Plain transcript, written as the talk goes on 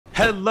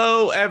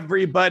Hello,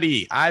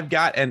 everybody. I've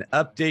got an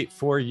update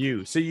for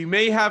you. So you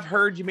may have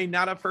heard, you may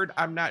not have heard,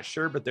 I'm not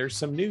sure, but there's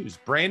some news.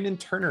 Brandon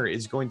Turner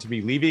is going to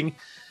be leaving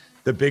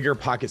the Bigger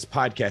Pockets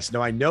podcast.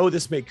 Now, I know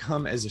this may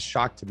come as a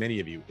shock to many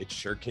of you. It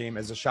sure came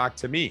as a shock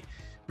to me.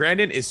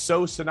 Brandon is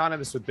so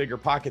synonymous with Bigger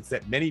Pockets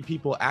that many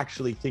people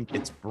actually think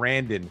it's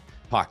Brandon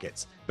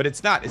Pockets, but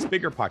it's not. It's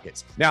Bigger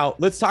Pockets. Now,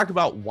 let's talk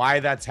about why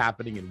that's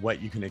happening and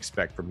what you can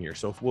expect from here.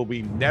 So will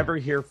we never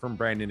hear from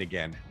Brandon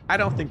again? I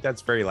don't think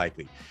that's very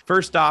likely.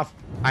 First off,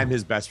 I'm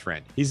his best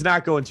friend. He's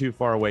not going too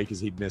far away because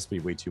he'd miss me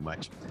way too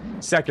much.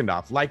 Second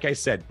off, like I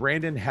said,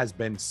 Brandon has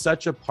been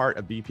such a part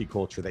of BP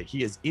culture that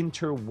he is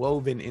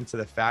interwoven into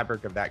the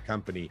fabric of that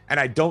company. And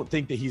I don't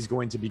think that he's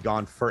going to be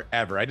gone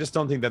forever. I just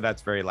don't think that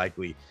that's very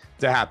likely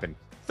to happen.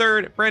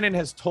 Third, Brandon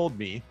has told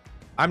me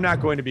I'm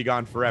not going to be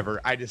gone forever.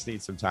 I just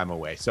need some time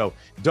away. So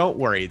don't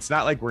worry. It's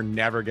not like we're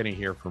never going to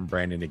hear from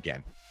Brandon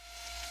again.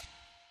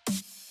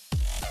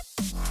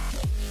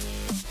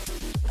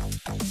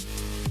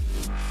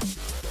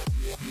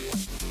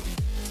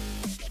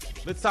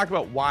 Let's talk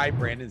about why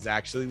Brandon's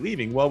actually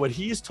leaving. Well, what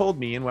he's told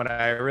me and what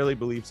I really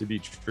believe to be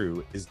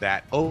true is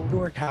that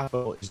Opendoor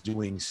Capital is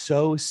doing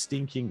so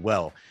stinking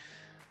well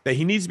that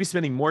he needs to be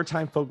spending more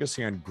time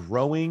focusing on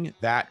growing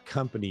that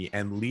company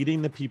and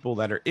leading the people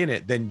that are in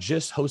it than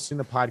just hosting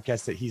the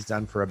podcast that he's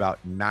done for about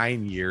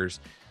 9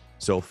 years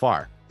so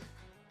far.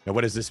 Now,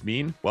 what does this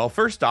mean? Well,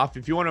 first off,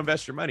 if you want to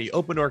invest your money,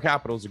 Opendoor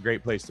Capital is a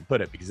great place to put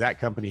it because that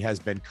company has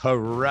been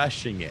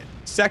crushing it.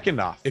 Second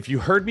off, if you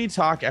heard me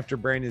talk after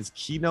Brandon's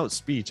keynote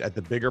speech at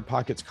the Bigger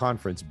Pockets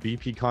conference,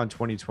 BPCon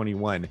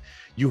 2021,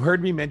 you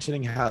heard me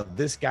mentioning how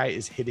this guy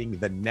is hitting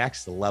the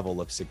next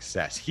level of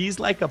success. He's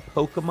like a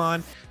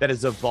Pokemon that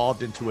has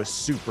evolved into a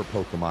super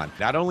Pokemon.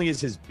 Not only is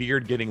his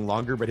beard getting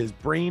longer, but his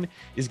brain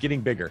is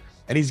getting bigger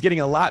and he's getting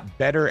a lot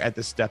better at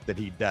the stuff that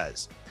he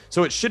does.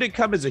 So it shouldn't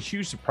come as a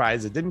huge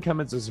surprise. It didn't come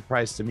as a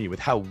surprise to me with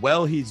how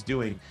well he's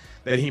doing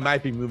that he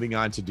might be moving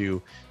on to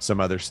do some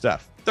other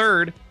stuff.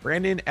 Third,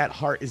 Brandon at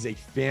heart is a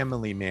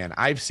family man.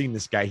 I've seen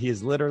this guy. He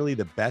is literally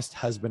the best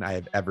husband I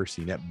have ever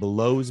seen. It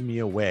blows me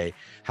away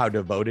how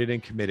devoted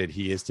and committed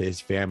he is to his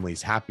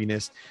family's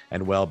happiness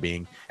and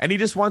well-being. And he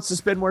just wants to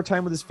spend more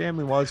time with his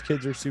family while his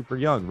kids are super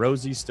young.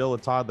 Rosie's still a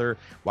toddler.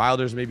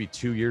 Wilder's maybe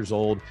 2 years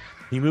old.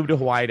 He moved to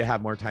Hawaii to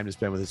have more time to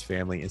spend with his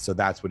family. And so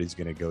that's what he's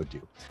going to go do.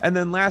 And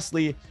then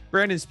lastly,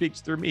 Brandon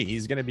speaks through me.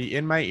 He's going to be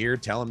in my ear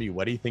telling me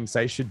what he thinks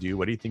I should do,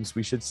 what he thinks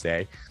we should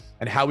say,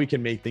 and how we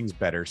can make things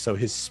better. So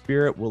his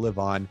spirit will live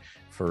on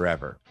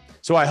forever.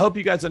 So I hope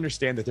you guys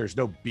understand that there's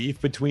no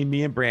beef between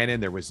me and Brandon.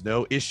 There was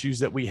no issues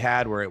that we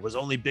had where it was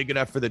only big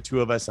enough for the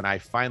two of us and I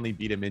finally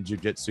beat him in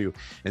jiu-jitsu.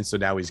 And so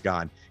now he's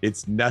gone.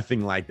 It's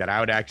nothing like that. I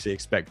would actually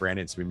expect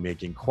Brandon to be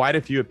making quite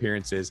a few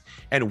appearances.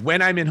 And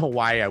when I'm in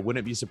Hawaii, I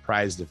wouldn't be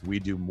surprised if we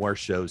do more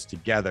shows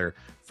together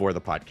for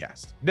the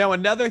podcast. Now,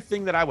 another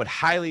thing that I would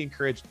highly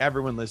encourage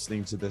everyone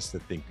listening to this to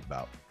think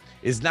about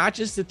is not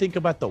just to think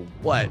about the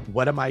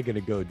what am I going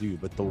to go do,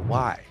 but the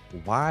why.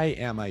 Why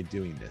am I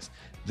doing this?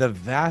 The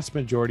vast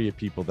majority of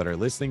people that are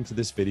listening to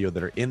this video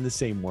that are in the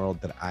same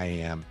world that I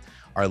am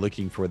are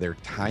looking for their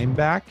time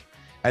back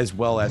as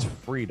well as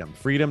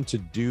freedom to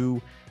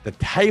do the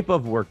type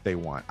of work they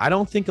want. I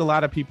don't think a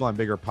lot of people on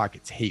Bigger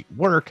Pockets hate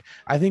work.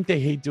 I think they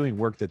hate doing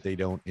work that they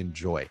don't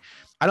enjoy.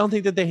 I don't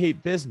think that they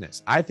hate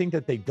business. I think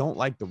that they don't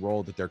like the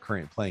role that they're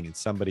currently playing in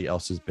somebody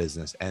else's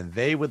business, and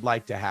they would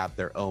like to have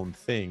their own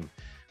thing,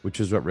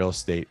 which is what real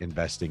estate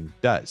investing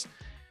does.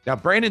 Now,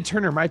 Brandon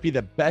Turner might be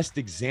the best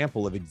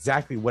example of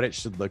exactly what it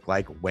should look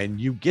like when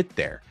you get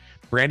there.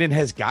 Brandon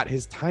has got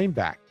his time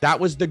back. That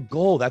was the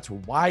goal. That's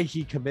why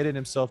he committed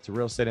himself to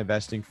real estate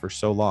investing for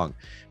so long.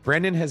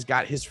 Brandon has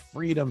got his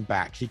freedom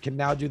back. He can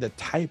now do the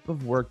type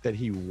of work that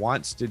he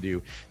wants to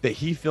do, that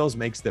he feels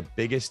makes the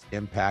biggest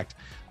impact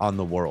on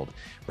the world.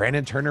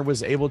 Brandon Turner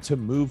was able to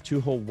move to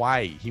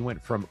Hawaii. He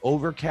went from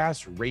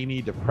overcast,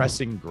 rainy,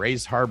 depressing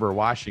Grays Harbor,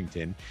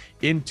 Washington,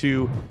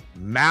 into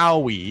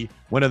Maui,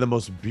 one of the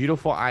most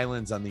beautiful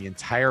islands on the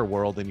entire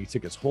world, and he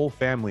took his whole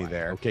family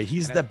there. Okay,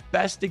 he's the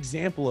best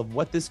example of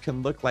what this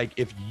can look like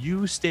if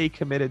you stay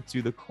committed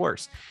to the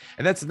course.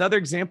 And that's another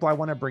example I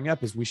want to bring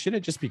up is we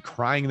shouldn't just be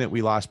crying that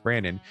we lost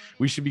Brandon.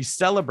 We should be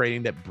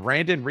celebrating that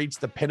Brandon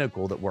reached the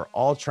pinnacle that we're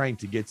all trying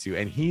to get to,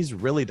 and he's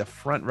really the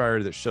front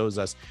runner that shows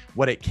us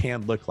what it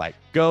can look like.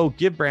 Go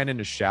give Brandon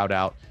a shout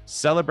out,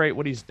 celebrate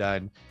what he's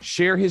done,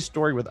 share his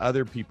story with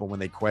other people when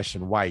they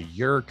question why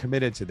you're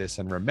committed to this.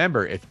 And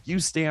remember, if you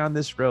stay on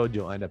this road,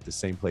 you'll end up the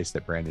same place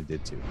that Brandon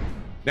did too.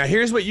 Now,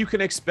 here's what you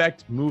can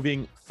expect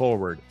moving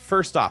forward.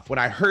 First off, when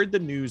I heard the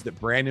news that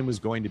Brandon was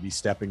going to be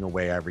stepping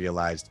away, I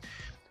realized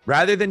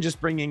rather than just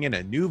bringing in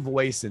a new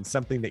voice and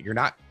something that you're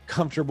not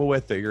comfortable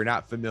with or you're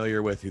not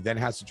familiar with, who then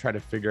has to try to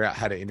figure out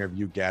how to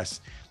interview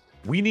guests,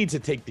 we need to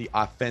take the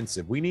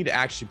offensive. We need to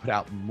actually put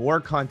out more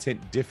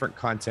content, different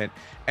content,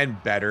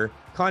 and better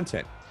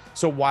content.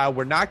 So while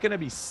we're not going to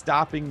be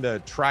stopping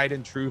the tried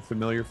and true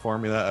familiar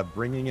formula of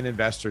bringing in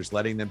investors,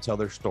 letting them tell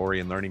their story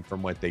and learning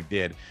from what they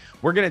did,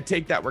 we're going to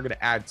take that, we're going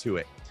to add to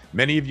it.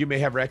 Many of you may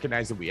have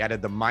recognized that we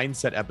added the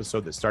mindset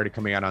episode that started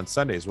coming out on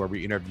Sundays, where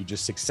we interview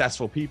just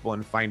successful people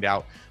and find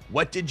out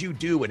what did you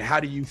do and how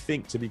do you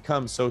think to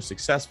become so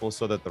successful,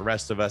 so that the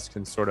rest of us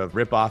can sort of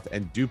rip off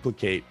and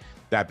duplicate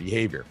that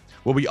behavior.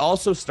 Well, we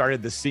also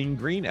started the Seeing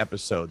Green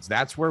episodes.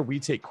 That's where we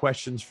take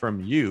questions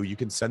from you. You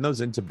can send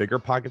those into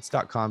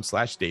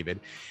biggerpockets.com/David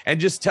and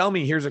just tell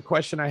me, here's a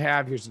question I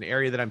have. Here's an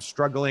area that I'm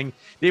struggling.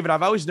 David,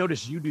 I've always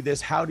noticed you do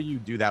this. How do you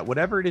do that?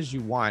 Whatever it is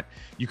you want,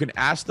 you can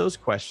ask those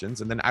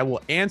questions and then I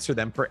will answer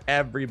them for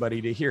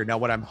everybody to hear. Now,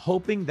 what I'm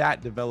hoping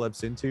that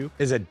develops into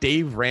is a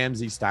Dave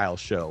Ramsey style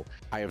show.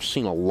 I have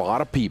seen a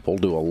lot of people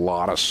do a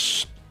lot of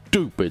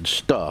stupid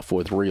stuff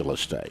with real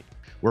estate,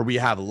 where we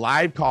have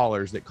live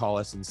callers that call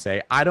us and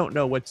say, I don't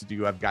know what to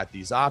do. I've got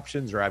these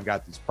options, or I've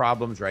got these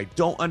problems, or I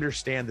don't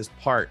understand this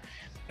part.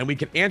 And we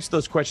can answer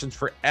those questions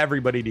for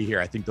everybody to hear.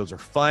 I think those are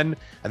fun.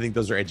 I think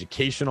those are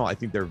educational. I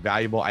think they're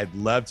valuable. I'd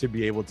love to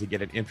be able to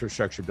get an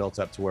infrastructure built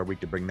up to where we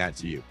could bring that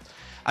to you.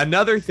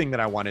 Another thing that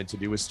I wanted to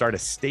do was start a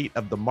State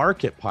of the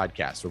Market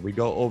podcast, where we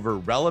go over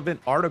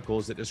relevant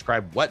articles that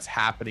describe what's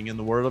happening in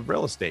the world of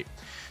real estate.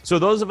 So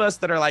those of us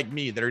that are like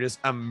me, that are just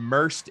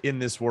immersed in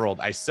this world,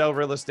 I sell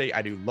real estate,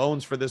 I do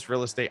loans for this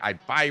real estate, I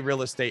buy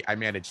real estate, I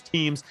manage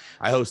teams,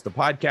 I host the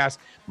podcast.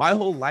 My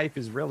whole life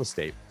is real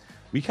estate.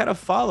 We kind of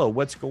follow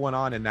what's going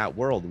on in that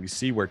world. We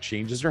see where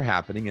changes are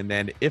happening. And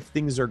then if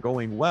things are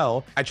going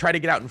well, I try to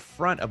get out in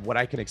front of what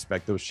I can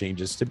expect those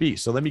changes to be.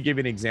 So let me give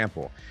you an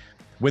example.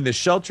 When the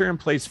shelter in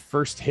place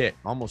first hit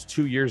almost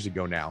 2 years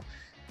ago now,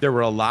 there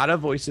were a lot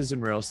of voices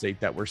in real estate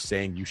that were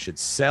saying you should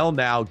sell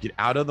now, get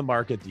out of the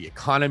market. The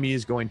economy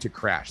is going to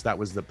crash. That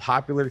was the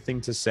popular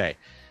thing to say.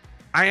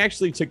 I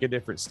actually took a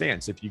different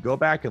stance. If you go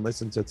back and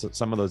listen to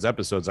some of those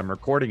episodes, I'm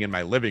recording in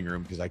my living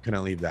room because I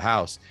couldn't leave the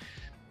house.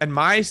 And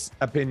my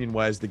opinion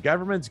was the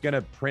government's going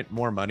to print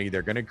more money.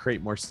 They're going to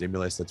create more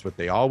stimulus. That's what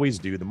they always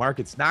do. The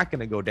market's not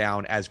going to go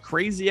down. As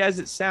crazy as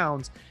it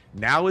sounds,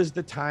 now is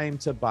the time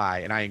to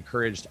buy. And I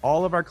encouraged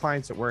all of our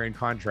clients that were in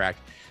contract,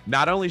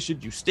 not only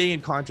should you stay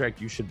in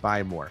contract, you should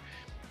buy more.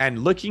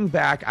 And looking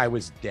back, I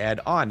was dead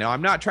on. Now,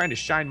 I'm not trying to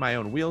shine my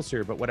own wheels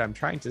here, but what I'm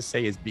trying to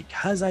say is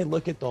because I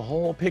look at the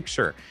whole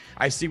picture,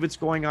 I see what's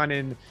going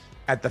on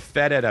at the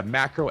Fed at a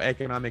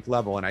macroeconomic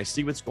level, and I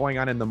see what's going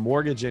on in the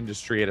mortgage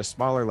industry at a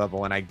smaller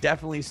level, and I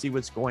definitely see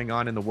what's going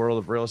on in the world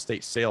of real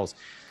estate sales.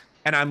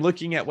 And I'm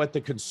looking at what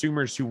the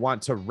consumers who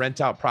want to rent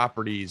out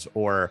properties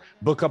or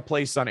book a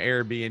place on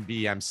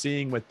Airbnb, I'm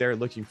seeing what they're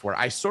looking for.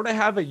 I sort of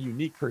have a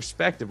unique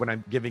perspective when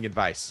I'm giving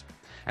advice.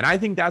 And I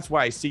think that's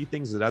why I see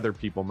things that other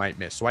people might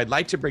miss. So I'd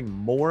like to bring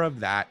more of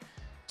that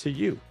to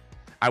you.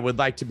 I would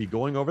like to be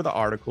going over the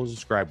articles,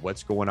 describe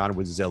what's going on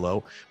with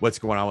Zillow, what's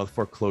going on with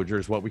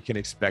foreclosures, what we can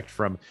expect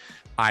from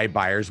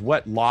iBuyers,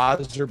 what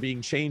laws are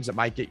being changed that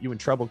might get you in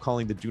trouble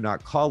calling the do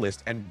not call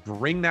list, and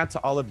bring that to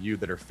all of you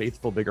that are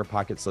faithful Bigger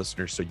Pockets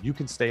listeners so you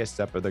can stay a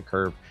step of the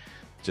curve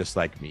just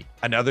like me.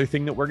 Another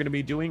thing that we're going to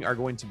be doing are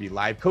going to be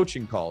live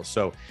coaching calls.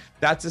 So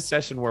that's a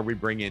session where we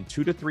bring in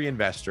 2 to 3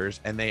 investors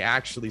and they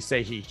actually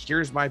say, hey,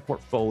 here's my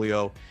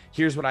portfolio.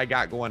 Here's what I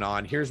got going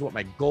on. Here's what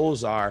my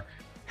goals are.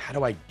 How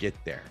do I get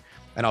there?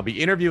 And I'll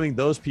be interviewing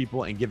those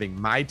people and giving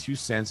my 2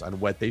 cents on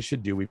what they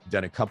should do. We've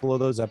done a couple of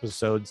those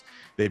episodes.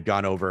 They've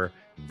gone over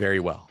very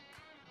well.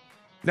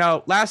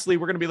 Now, lastly,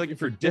 we're going to be looking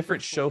for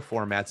different show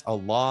formats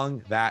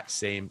along that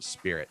same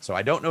spirit. So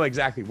I don't know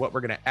exactly what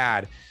we're going to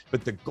add,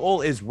 but the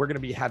goal is we're going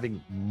to be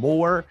having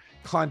more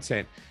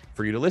content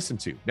for you to listen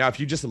to. Now, if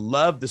you just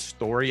love the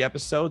story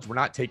episodes, we're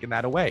not taking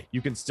that away.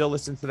 You can still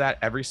listen to that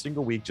every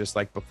single week, just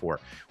like before.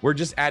 We're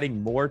just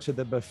adding more to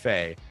the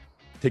buffet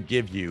to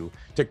give you,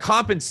 to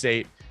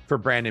compensate for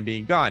Brandon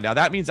being gone. Now,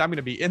 that means I'm going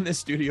to be in this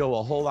studio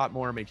a whole lot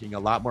more, making a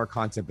lot more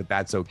content, but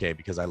that's okay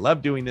because I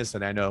love doing this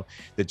and I know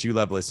that you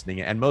love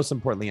listening. And most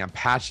importantly, I'm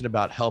passionate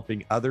about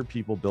helping other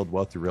people build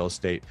wealth through real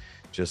estate,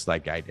 just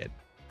like I did.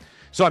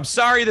 So I'm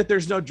sorry that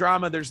there's no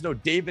drama. There's no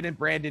David and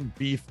Brandon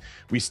beef.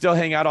 We still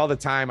hang out all the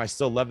time. I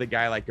still love the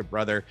guy like a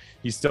brother.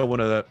 He's still one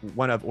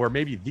of, or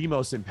maybe the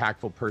most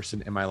impactful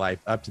person in my life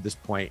up to this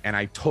point. And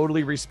I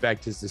totally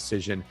respect his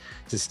decision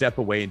to step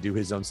away and do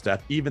his own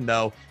stuff, even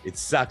though it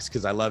sucks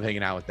because I love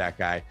hanging out with that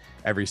guy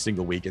every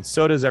single week. And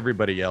so does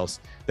everybody else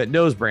that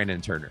knows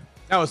Brandon Turner.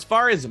 Now, as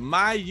far as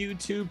my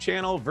YouTube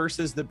channel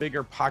versus the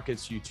Bigger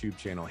Pockets YouTube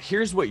channel,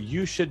 here's what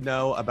you should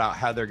know about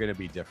how they're going to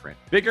be different.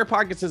 Bigger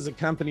Pockets is a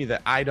company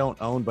that I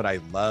don't own, but I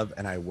love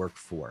and I work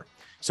for.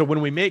 So when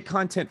we make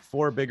content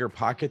for Bigger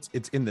Pockets,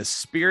 it's in the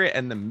spirit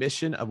and the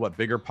mission of what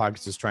Bigger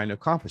Pockets is trying to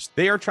accomplish.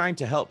 They are trying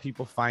to help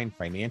people find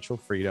financial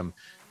freedom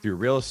through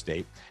real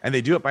estate, and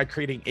they do it by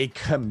creating a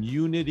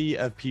community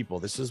of people.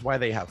 This is why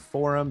they have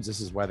forums.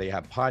 This is why they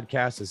have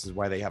podcasts. This is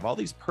why they have all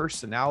these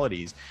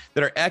personalities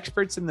that are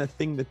experts in the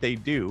thing that they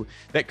do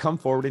that come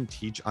forward and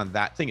teach on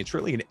that thing. It's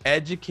really an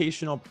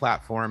educational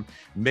platform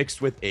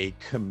mixed with a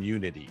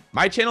community.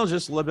 My channel is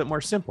just a little bit more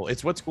simple.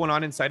 It's what's going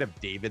on inside of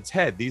David's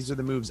head. These are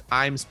the moves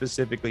I'm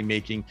specifically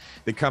making,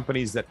 the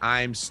companies that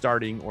I'm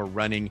starting or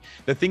running,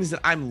 the things that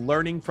I'm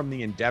learning from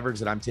the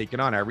endeavors that I'm taking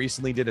on. I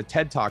recently did a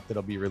TED Talk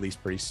that'll be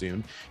released pretty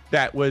soon,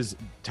 that was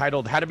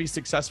titled How to Be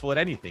Successful at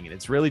Anything. And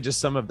it's really just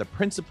some of the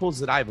principles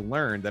that I've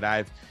learned that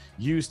I've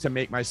used to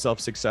make myself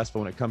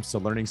successful when it comes to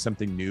learning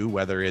something new,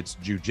 whether it's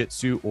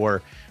jujitsu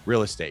or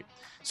real estate.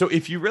 So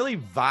if you really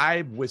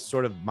vibe with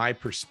sort of my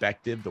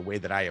perspective, the way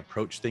that I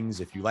approach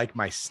things, if you like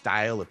my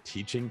style of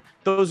teaching,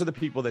 those are the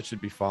people that should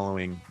be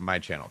following my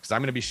channel, because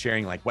I'm going to be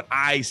sharing like what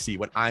I see,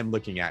 what I'm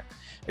looking at.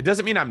 It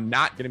doesn't mean I'm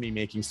not going to be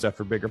making stuff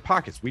for Bigger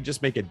Pockets. We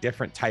just make a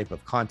different type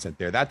of content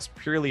there. That's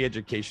purely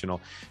educational.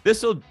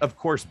 This will, of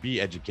course,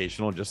 be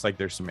educational, just like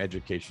there's some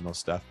educational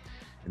stuff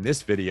in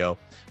this video,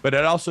 but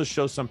it also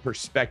shows some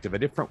perspective, a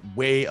different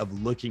way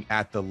of looking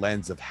at the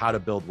lens of how to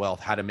build wealth,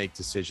 how to make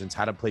decisions,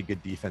 how to play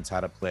good defense, how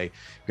to play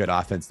good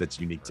offense that's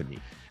unique to me.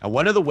 And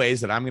one of the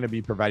ways that I'm going to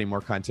be providing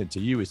more content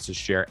to you is to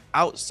share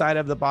outside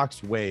of the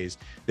box ways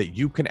that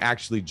you can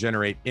actually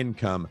generate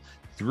income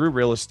through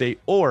real estate,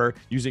 or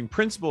using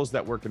principles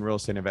that work in real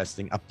estate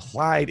investing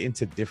applied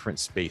into different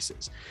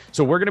spaces.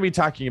 So we're going to be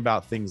talking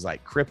about things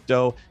like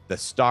crypto, the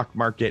stock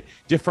market,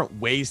 different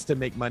ways to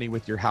make money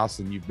with your house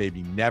and you've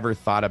maybe never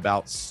thought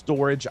about,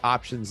 storage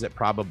options that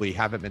probably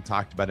haven't been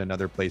talked about in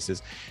other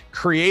places,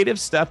 creative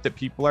stuff that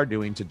people are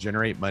doing to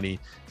generate money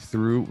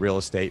through real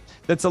estate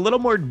that's a little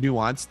more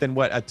nuanced than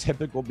what a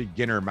typical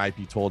beginner might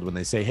be told when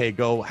they say, hey,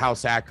 go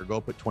house hack or go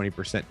put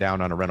 20%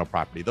 down on a rental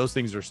property. Those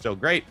things are still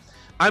great.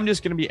 I'm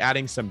just going to be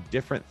adding some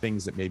different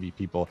things that maybe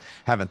people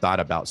haven't thought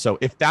about. So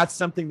if that's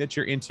something that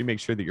you're into, make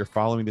sure that you're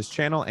following this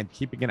channel and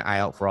keeping an eye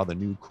out for all the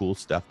new cool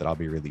stuff that I'll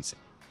be releasing.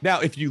 Now,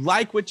 if you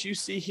like what you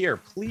see here,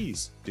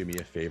 please do me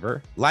a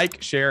favor,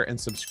 like, share, and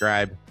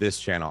subscribe this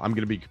channel. I'm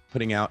going to be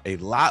putting out a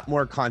lot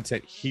more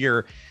content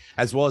here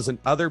as well as in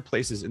other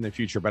places in the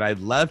future, but I'd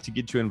love to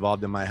get you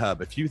involved in my hub.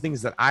 A few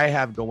things that I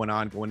have going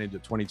into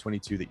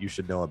 2022 that you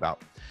should know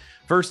about.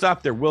 First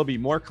off, there will be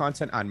more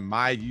content on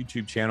my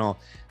YouTube channel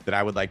that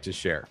I would like to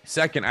share.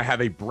 Second, I have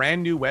a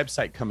brand new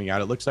website coming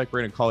out. It looks like we're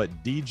going to call it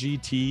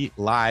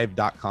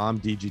dgtlive.com,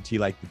 DGT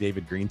like the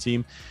David Green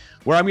team,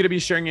 where I'm going to be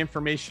sharing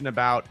information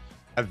about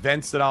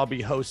events that I'll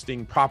be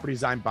hosting,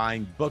 properties I'm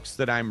buying, books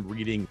that I'm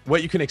reading,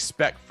 what you can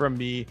expect from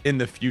me in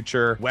the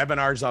future,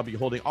 webinars I'll be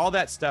holding, all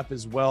that stuff,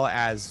 as well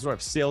as sort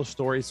of sales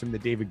stories from the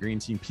David Green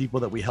team, people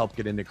that we helped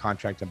get into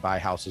contract and buy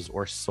houses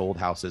or sold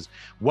houses,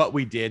 what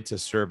we did to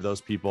serve those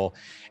people,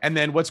 and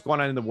then what's going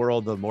on in the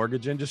world of the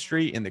mortgage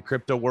industry, in the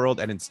crypto world,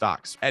 and in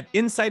stocks. An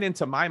insight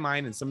into my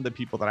mind and some of the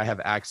people that I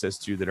have access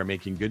to that are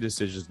making good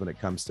decisions when it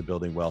comes to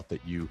building wealth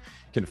that you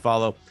can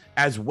follow,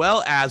 as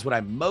well as what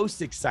I'm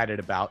most excited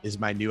about is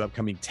my new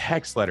upcoming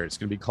text letter. It's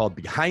going to be called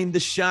Behind the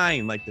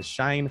Shine, like the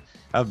shine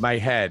of my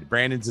head.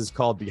 Brandon's is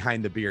called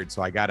Behind the Beard,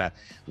 so I gotta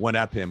one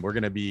up him. We're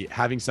going to be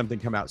having something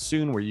come out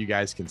soon where you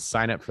guys can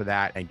sign up for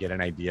that and get an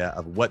idea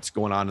of what's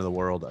going on in the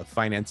world of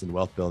finance and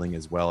wealth building,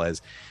 as well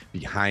as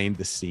behind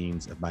the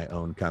scenes of my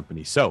own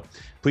company. So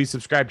please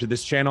subscribe to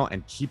this channel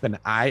and keep an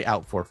eye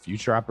out for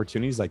future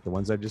opportunities like the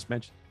ones I've just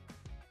mentioned.